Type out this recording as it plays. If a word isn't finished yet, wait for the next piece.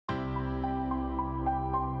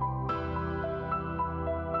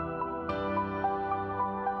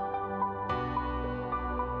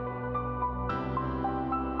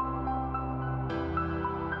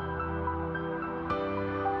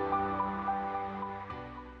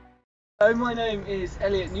Hello, my name is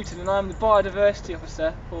Elliot Newton and I'm the Biodiversity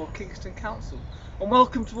Officer for Kingston Council. And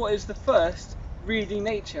welcome to what is the first Reading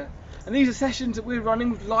Nature. And these are sessions that we're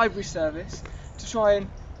running with the Library Service to try and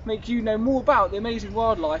make you know more about the amazing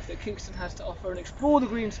wildlife that Kingston has to offer and explore the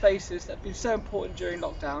green spaces that have been so important during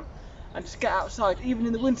lockdown, and just get outside even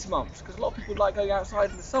in the winter months, because a lot of people like going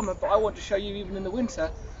outside in the summer, but I want to show you even in the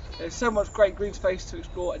winter there's so much great green space to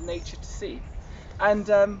explore and nature to see. And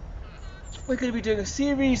we're going to be doing a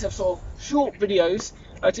series of sort of short videos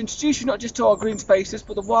to introduce you not just to our green spaces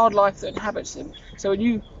but the wildlife that inhabits them. So when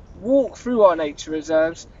you walk through our nature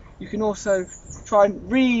reserves, you can also try and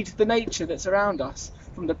read the nature that's around us,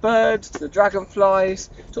 from the birds to the dragonflies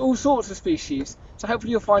to all sorts of species. So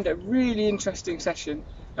hopefully you'll find it a really interesting session,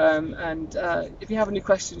 and if you have any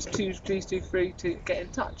questions, please do free to get in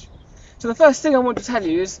touch. So the first thing I want to tell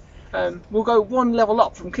you is we'll go one level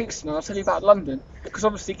up from Kingston, and I'll tell you about London, because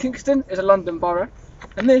obviously Kingston is a London borough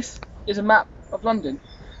and this is a map of London.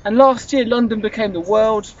 And last year London became the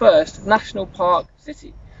world's first national park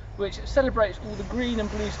city, which celebrates all the green and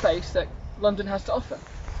blue space that London has to offer.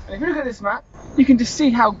 And if you look at this map, you can just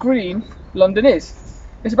see how green London is.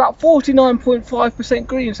 It's about 49.5%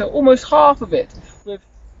 green, so almost half of it, with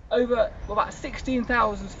about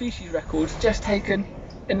 16,000 species records just taken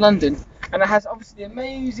in London. And it has obviously the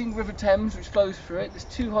amazing River Thames which flows through it, this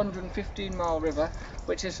 215-mile river,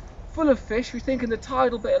 which is full of fish. We think in the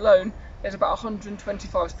tidal bit alone there's about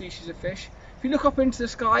 125 species of fish. If you look up into the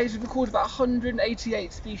skies, we've recorded about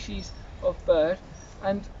 188 species of bird,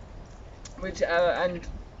 and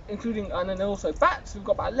then also bats. We've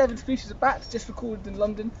got about 11 species of bats just recorded in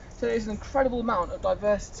London. So there's an incredible amount of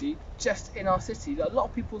diversity just in our city that a lot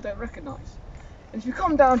of people don't recognise. And if you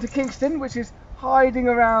come down to Kingston, which is hiding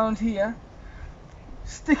around here,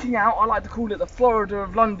 sticking out, I like to call it the Florida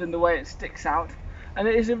of London, the way it sticks out. And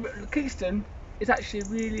Kingston is actually a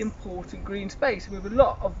really important green space with a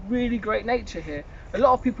lot of really great nature here. A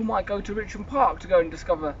lot of people might go to Richmond Park to go and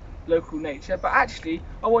discover local nature, but actually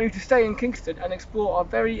I want you to stay in Kingston and explore our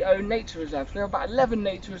very own nature reserves. We have about 11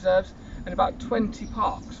 nature reserves and about 20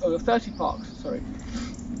 parks, or 30 parks, sorry.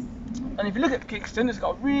 And if you look at Kingston, it's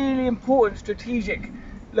got a really important strategic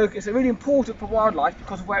look. It's really important for wildlife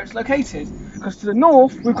because of where it's located. Because to the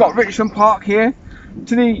north we've got Richmond Park here,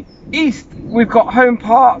 to the east we've got Home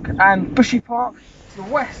Park and Bushy Park, to the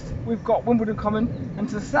west we've got Wimbledon Common, and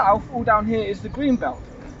to the south, all down here, is the Green Belt.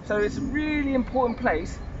 So it's a really important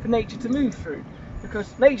place for nature to move through, because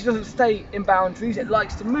nature doesn't stay in boundaries, it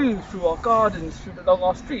likes to move through our gardens, along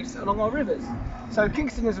our streets, along our rivers. So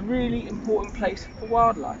Kingston is a really important place for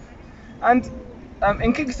wildlife. And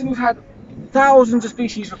in Kingston we've had thousands of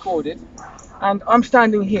species recorded, and I'm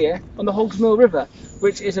standing here on the Hogs Mill River,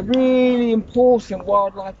 which is a really important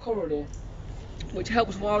wildlife corridor which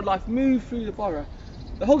helps wildlife move through the borough.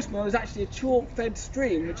 The Hogs Mill is actually a chalk-fed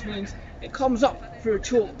stream, which means it comes up through a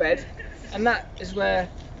chalk bed, and that is a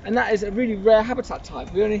really rare habitat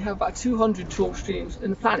type. We only have about 200 chalk streams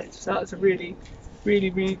in the planet, so that's a really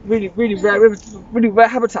rare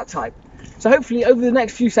habitat type. So hopefully over the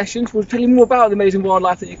next few sessions we'll tell you more about the amazing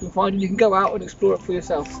wildlife that you can find, and you can go out and explore it for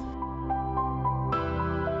yourself.